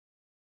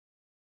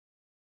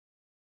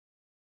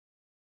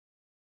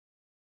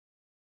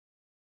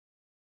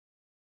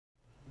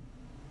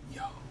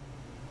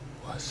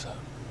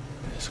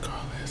It's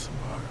Carl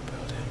ASMR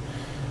building,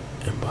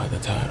 and by the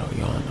title,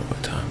 y'all know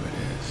what time it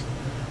is.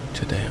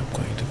 Today I'm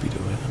going to be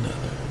doing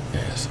another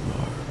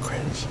ASMR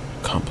cringe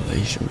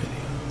compilation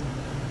video,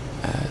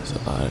 as a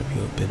lot of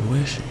you have been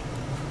wishing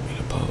for me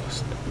to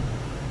post.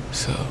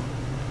 So,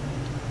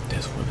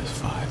 this one is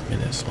 5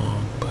 minutes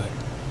long, but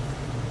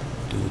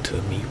due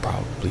to me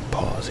probably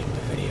pausing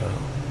the video,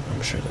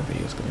 I'm sure the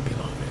video is going to be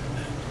longer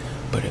than that.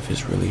 But if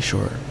it's really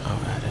short,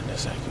 I'll add in a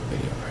second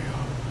video for y'all.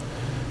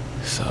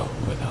 So,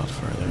 without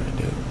further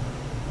ado,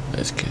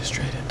 let's get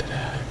straight into the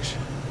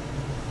action.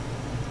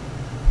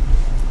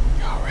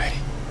 Y'all ready?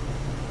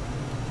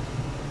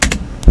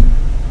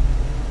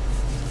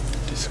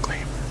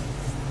 Disclaimer.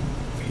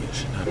 Video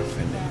should not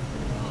offend anyone.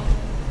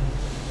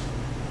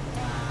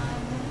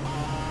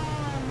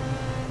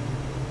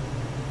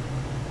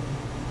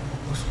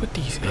 What's with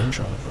these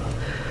intros,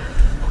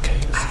 bro? Okay,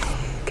 let's go.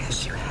 I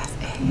guess you have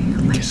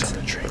a Get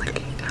something to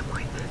drink.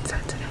 appointment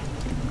set today.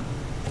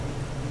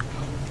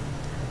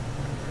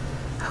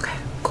 Okay,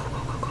 cool.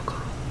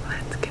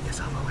 Let's get this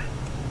over with.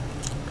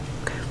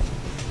 Okay.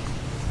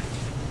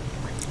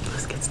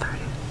 Let's get started.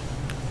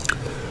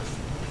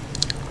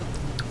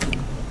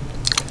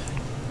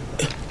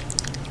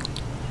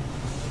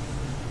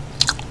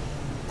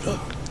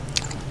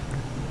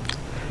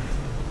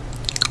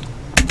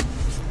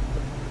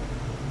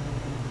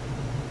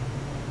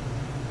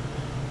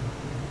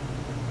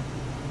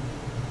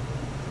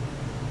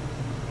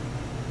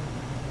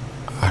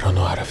 I don't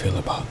know how to feel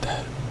about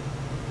that.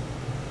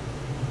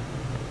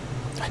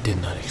 I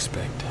did not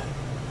expect that.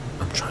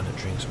 I'm trying to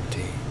drink some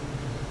tea,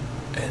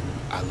 and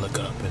I look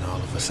up, and all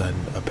of a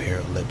sudden, a pair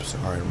of lips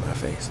are in my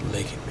face,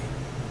 licking me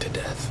to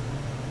death.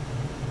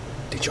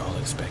 Did y'all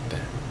expect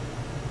that?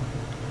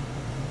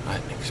 I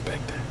didn't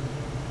expect that.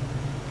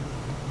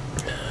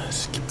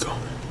 Let's keep going.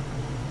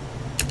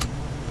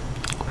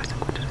 Where's it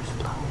going to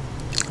slow?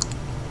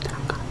 There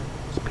we go.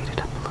 Speed it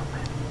up a little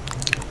bit.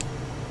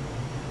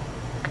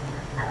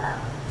 Hello.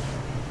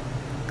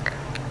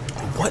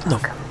 What in the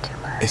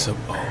it's a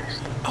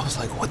I was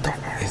like, what the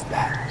is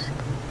that?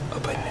 A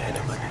banana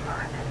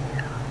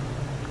banana.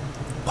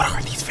 What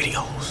are these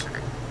videos?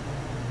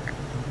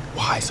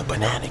 Why is a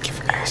banana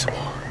giving me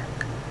ASMR?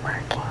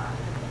 Working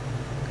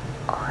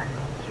on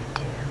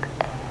YouTube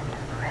and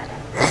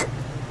Reddit.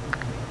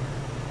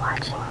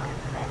 Watching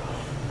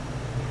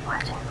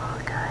all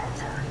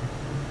kinds of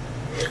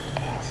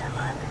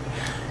ASMR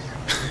videos.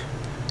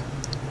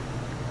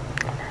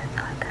 And I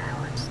thought that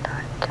I would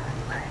start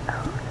doing my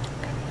own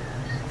videos.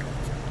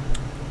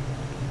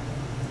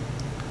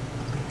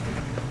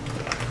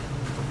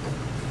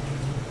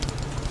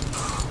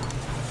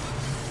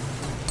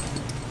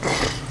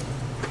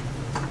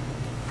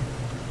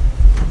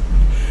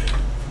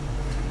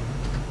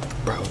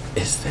 Bro,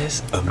 is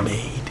this a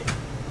made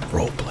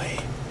roleplay?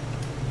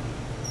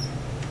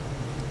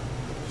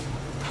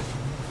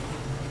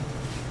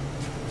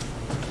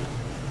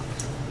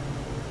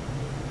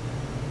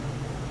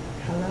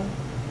 Hello?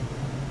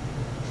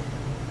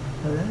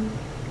 Hello?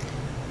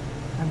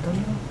 I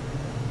don't know.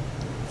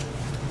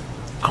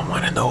 I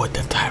want to know what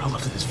the title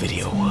of this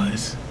video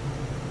was.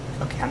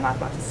 Okay, I'm not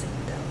about to sing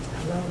it down.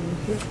 Hello, you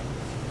here?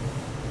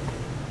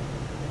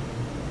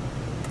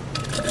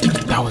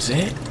 That was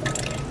it?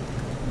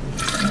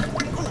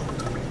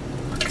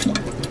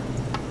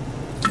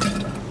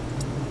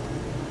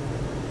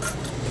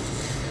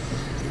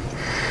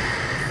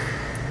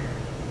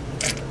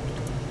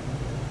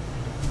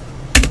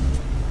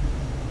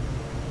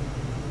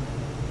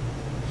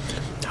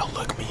 Now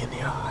look me in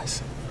the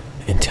eyes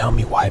and tell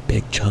me why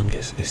Big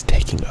Chungus is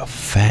taking a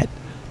fat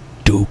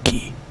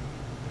dookie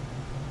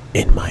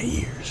in my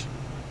ears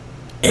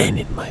and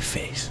in my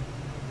face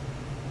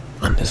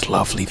on this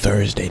lovely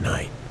Thursday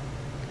night.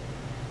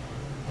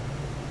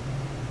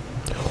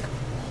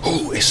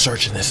 Who is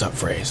searching this up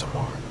for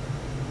ASMR?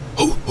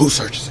 Who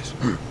searches this?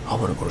 I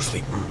want to go to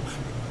sleep.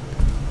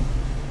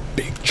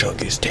 Big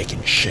Chungus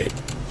taking shit.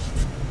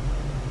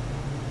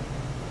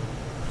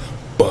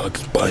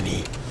 Bugs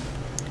Bunny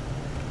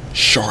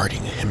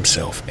sharding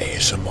himself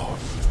ASMR.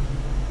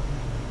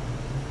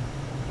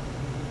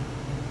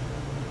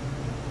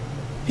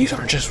 These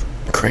aren't just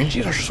cringe,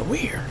 these are just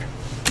weird.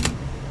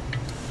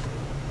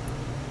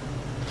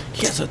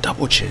 He has a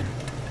double chin.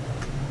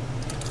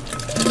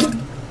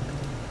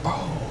 Bro.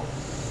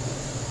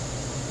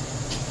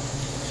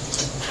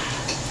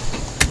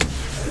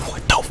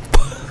 What the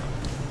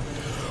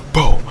fuck?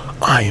 Bro,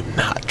 I am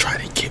not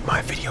trying to get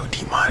my video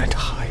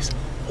demonetized.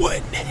 What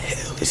in the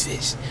hell is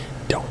this?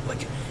 Don't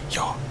look at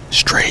y'all.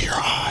 Straight your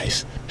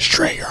eyes.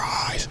 Straight your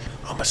eyes.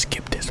 I'ma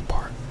skip this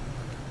part.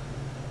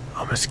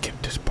 Hold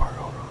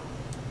on.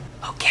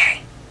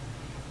 Okay,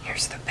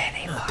 here's the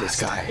penne Not pasta. this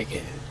guy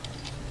again.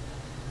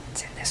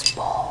 It's in this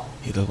bowl.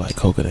 He look like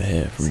Coconut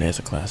Head from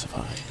NASA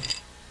Classified.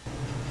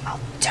 I'll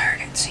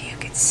turn it so you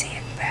can see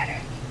it better.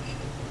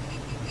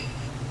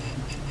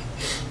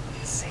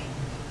 See?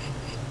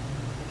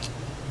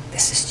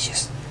 This is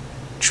just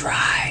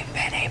dry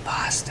penne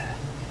pasta.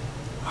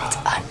 It's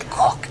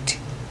uncooked.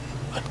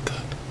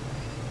 Uncooked.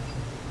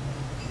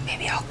 And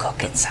Maybe I'll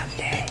cook it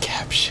someday. The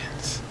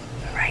captions.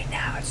 Right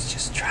now it's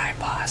just dry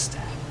pasta.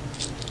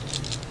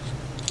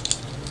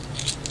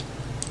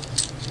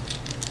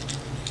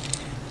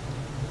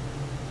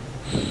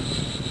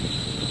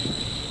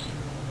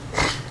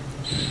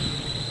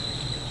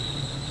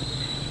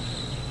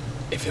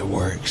 If it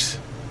works.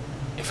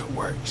 If it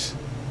works.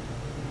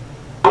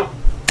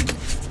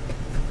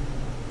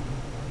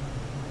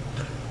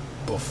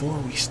 Before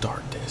we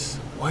start this,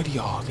 what do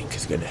y'all think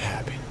is gonna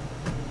happen?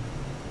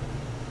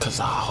 Cause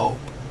I hope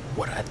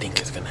what I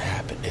think is gonna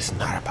happen is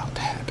not about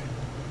to happen.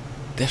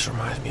 This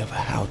reminds me of a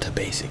How to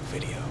Basic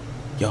video.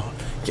 Y'all,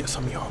 yeah,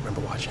 some of y'all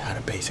remember watching How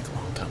to Basic a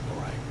long time ago,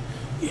 right?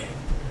 Yeah.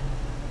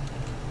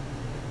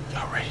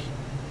 Y'all ready?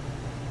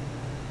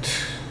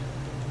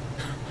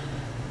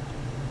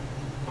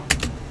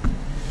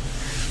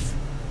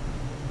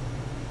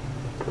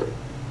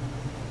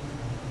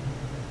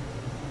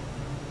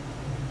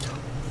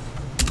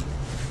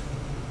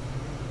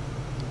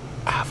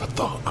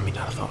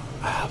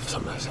 I have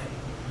something to say.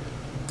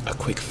 A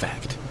quick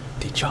fact.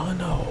 Did y'all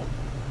know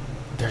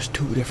there's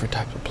two different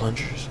types of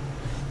plungers?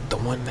 The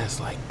one that's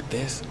like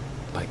this,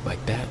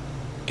 like that,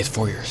 is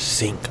for your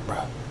sink,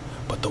 bruh.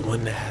 But the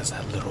one that has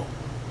that little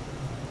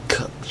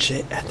cup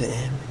shit at the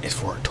end is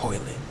for a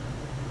toilet.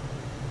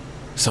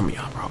 Some of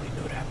y'all probably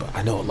knew that, but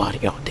I know a lot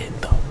of y'all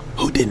didn't though.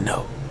 Who didn't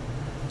know?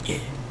 Yeah.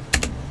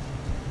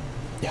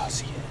 Y'all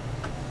see it.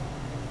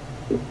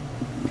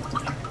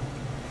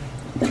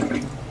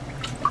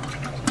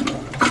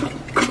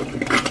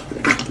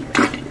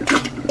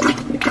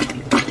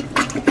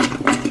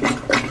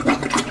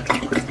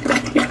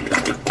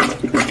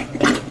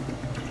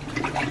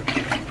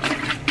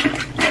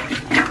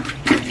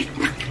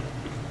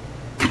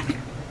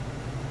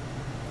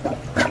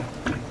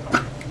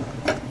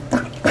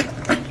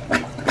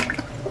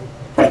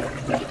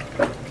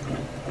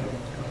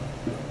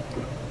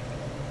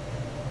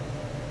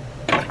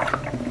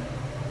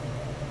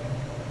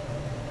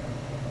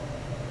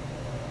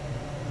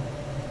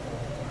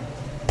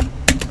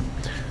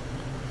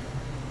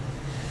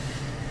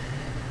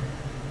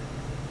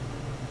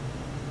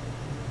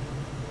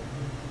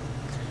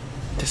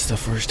 This is the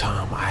first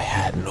time I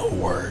had no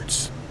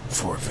words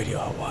for a video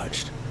I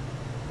watched.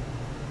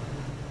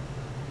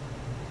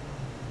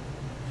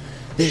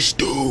 This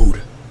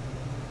dude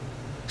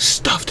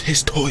stuffed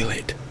his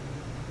toilet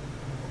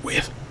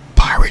with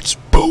pirate's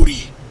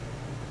booty.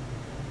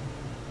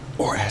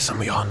 Or as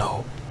some of y'all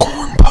know,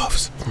 corn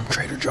puffs from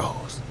Trader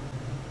Joe's.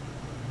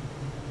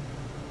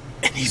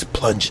 And he's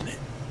plunging it.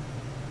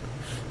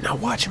 Now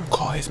watch him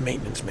call his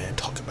maintenance man,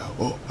 talk about,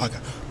 oh, I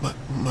got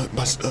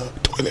my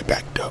toilet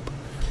backed up.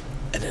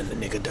 And then the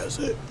nigga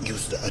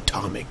uses the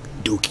atomic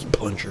dookie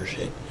plunger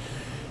shit.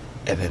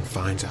 And then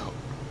finds out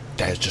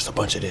there's just a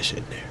bunch of this shit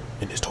in there,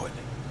 in his toilet.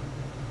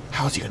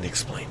 How's he gonna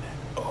explain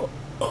that? Oh,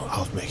 I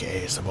was making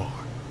ASMR.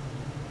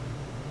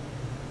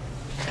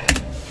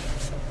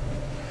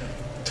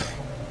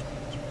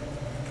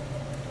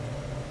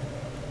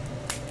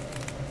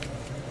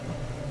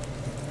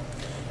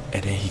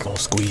 And then he gonna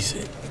squeeze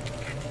it.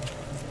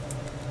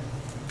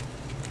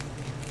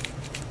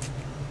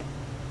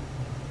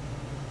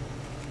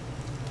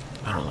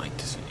 I don't like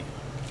this video.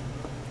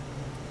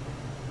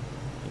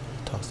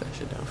 Toss that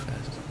shit down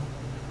fast.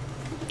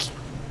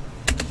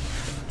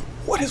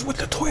 What is with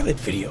the toilet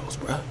videos,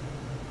 bruh?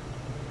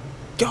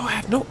 Y'all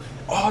have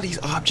all these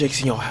objects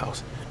in your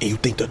house, and you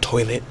think the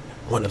toilet,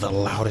 one of the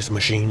loudest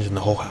machines in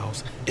the whole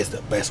house, is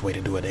the best way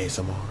to do an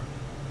ASMR?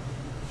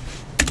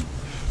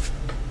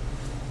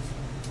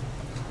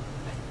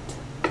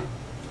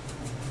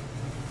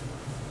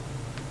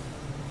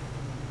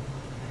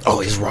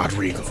 Oh, it's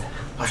Rodrigo.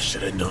 I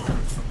should have known.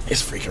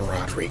 It's freaking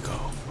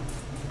Rodrigo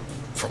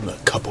from the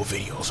couple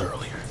videos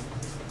earlier.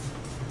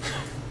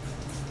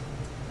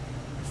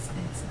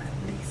 It's my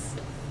least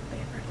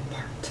favorite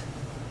part.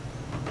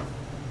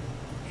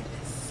 It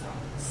is so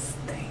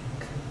stink.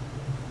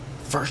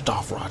 First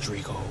off,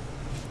 Rodrigo,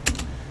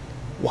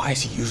 why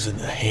is he using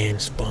a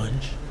hand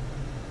sponge?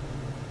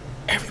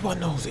 Everyone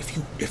knows if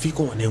you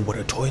going in with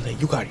a toilet,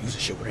 you gotta use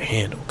the shit with a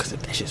handle, cause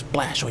if that shit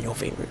splash on your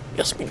finger,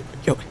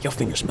 your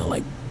fingers smell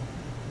like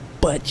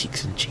butt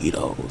cheeks and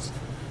Cheetos.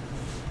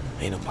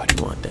 Ain't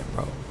nobody want that,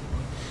 bro.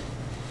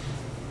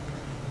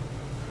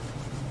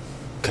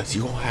 Cause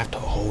you gonna have to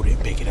hold it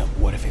and pick it up.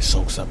 What if it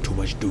soaks up too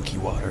much dookie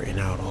water and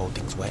now the whole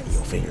thing's wet and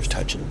your fingers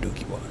touching the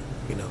dookie water,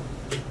 you know?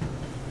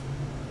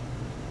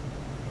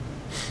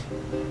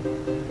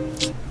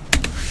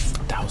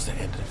 That was the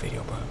end of the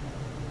video, bro.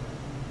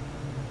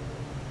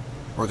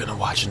 We're gonna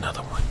watch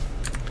another one.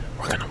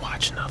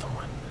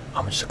 I'm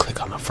gonna just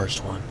click on the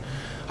first one.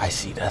 I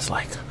see that's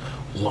like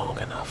long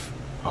enough.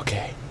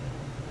 Okay.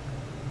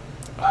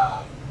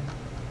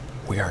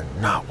 We are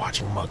not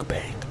watching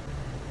mukbang.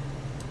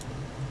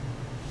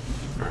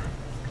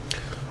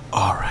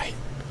 Alright,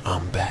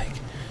 I'm back.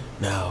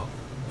 Now,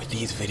 with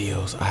these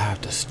videos, I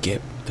have to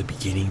skip the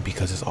beginning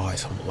because it's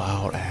always some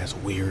loud ass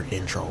weird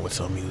intro with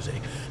some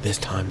music. This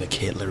time the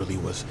kid literally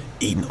was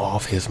eating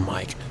off his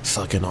mic,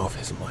 sucking off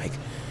his mic.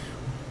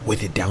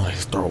 with it down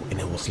his throat, and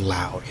it was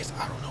loud as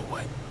I don't know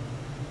what.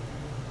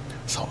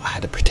 So I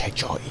had to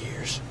protect y'all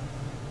ears.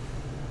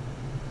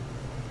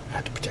 I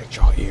had to protect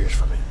y'all ears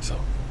from it. So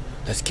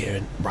let's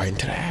get right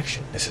into the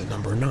action. This is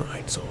number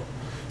 9. So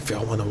if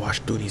y'all want to watch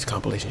through these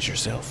compilations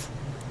yourself,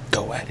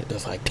 go at it.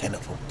 There's like 10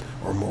 of them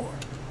or more.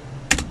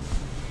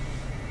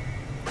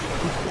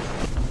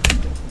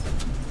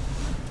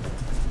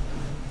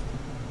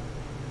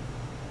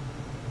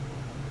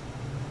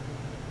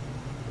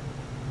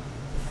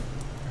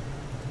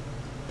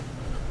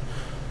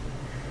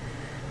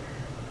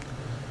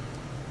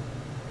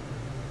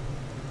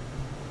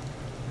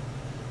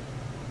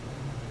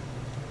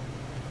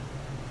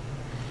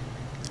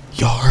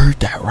 Y'all heard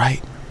that,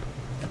 right?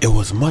 It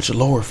was much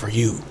lower for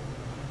you,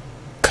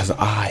 cause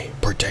I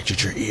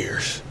protected your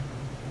ears.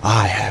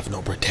 I have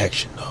no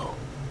protection though.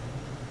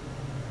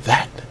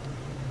 That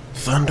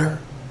thunder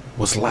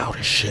was loud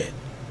as shit.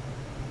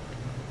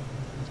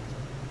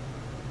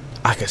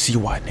 I can see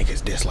why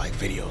niggas dislike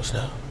videos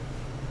now.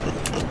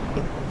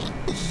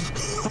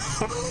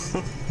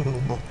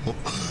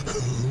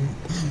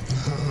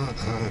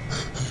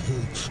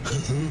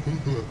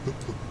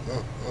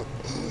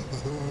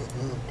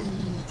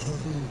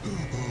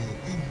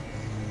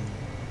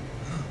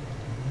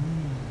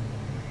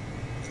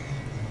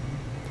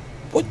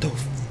 What the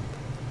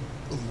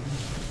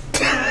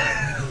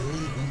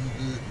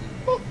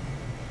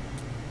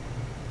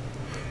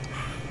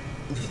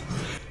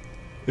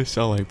It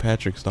sound like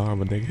Patrick Star,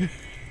 my nigga.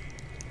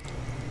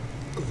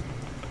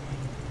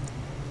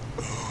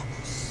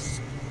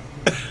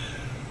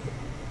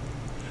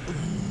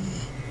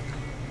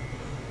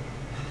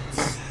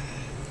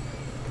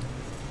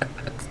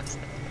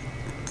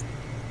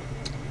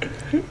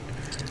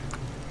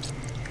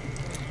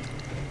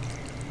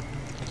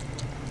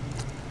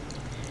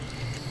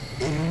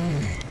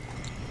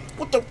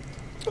 What the?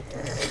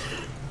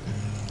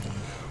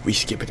 We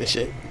skipping this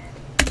shit.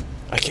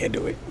 I can't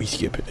do it. We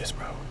skipping this,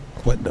 bro.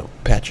 What the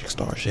Patrick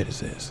Star shit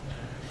is this?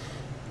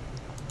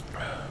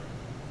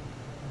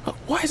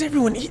 Why is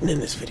everyone eating in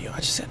this video? I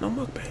just said no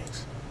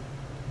mukbangs.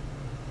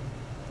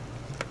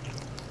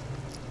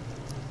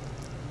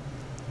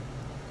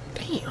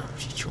 Damn,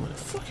 she chewing the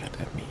fuck out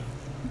that meat.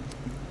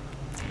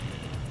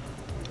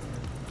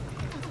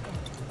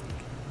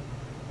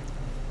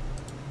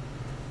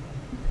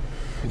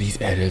 These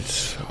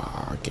edits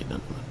are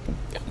getting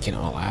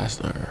on my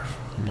last nerve.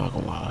 I'm not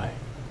gonna lie.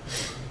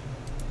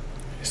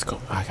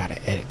 I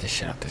gotta edit the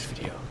shit out this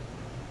video.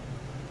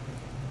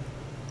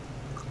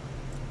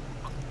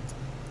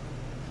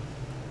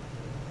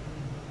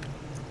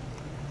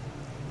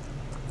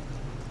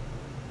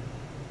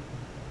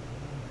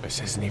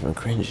 This isn't even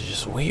cringe, it's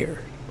just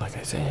weird, like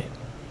I said.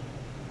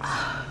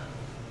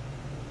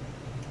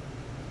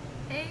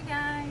 Hey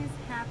guys,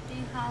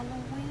 happy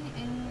Halloween.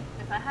 And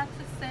if I had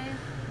to say,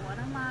 what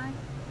am I?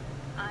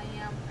 I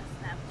am a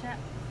Snapchat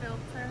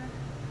filter,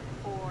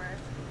 or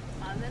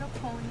My Little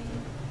Pony,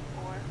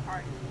 or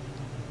Hartley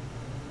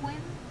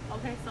Quinn.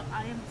 Okay, so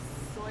I am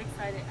so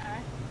excited.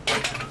 I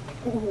just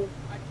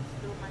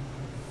threw my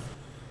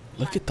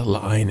Look at the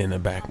line in the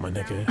back, my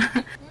nigga. Look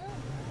at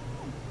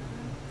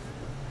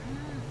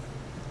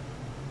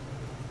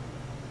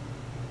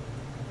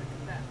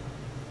that.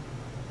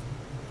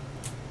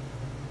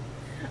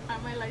 Are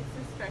my lights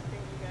distracting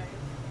you guys?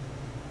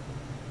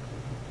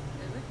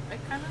 It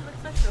kind of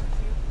looks like a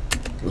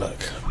few. Look,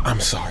 I'm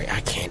sorry, I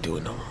can't do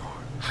it no more.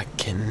 I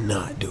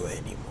cannot do it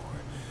anymore.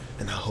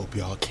 And I hope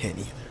y'all can't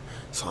either.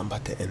 So I'm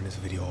about to end this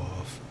video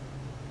off.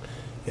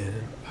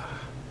 And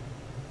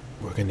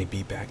we're gonna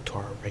be back to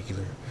our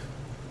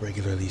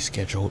regularly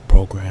scheduled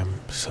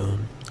program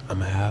soon. I'm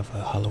gonna have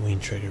a Halloween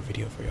trailer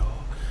video for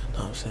y'all. Know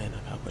what I'm saying?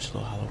 I got a bunch of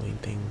little Halloween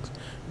things,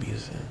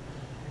 music,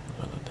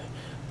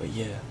 but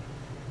yeah,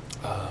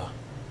 I'm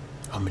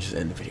gonna just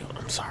end the video.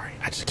 I'm sorry,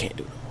 I just can't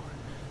do it no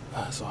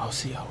more. So I'll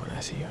see y'all when I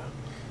see y'all.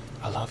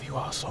 I love you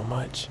all so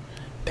much.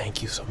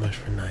 Thank you so much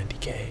for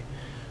 90K.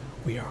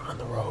 We are on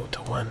the road to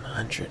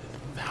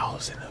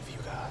 100,000 of you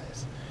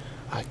guys.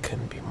 I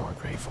couldn't be more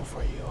grateful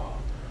for you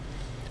all.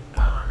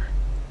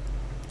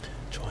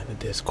 Join the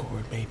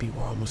Discord. Maybe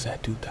we're almost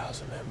at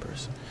 2,000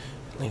 members.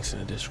 Links in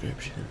the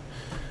description.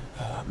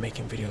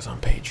 Making videos on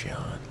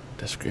Patreon.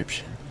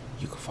 Description.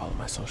 You can follow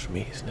my social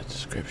medias in the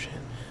description.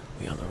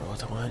 We on the road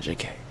to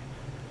 100K.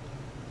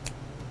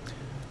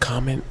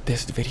 Comment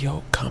this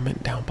video.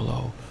 Comment down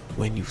below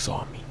when you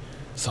saw me.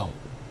 So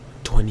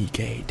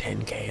 20K,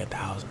 10K,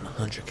 1,000,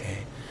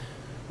 100K.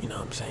 You know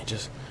what I'm saying?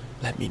 Just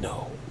let me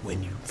know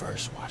when you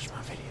first watch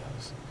my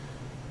videos.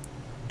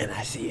 And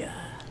I see ya.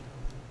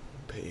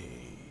 Peace.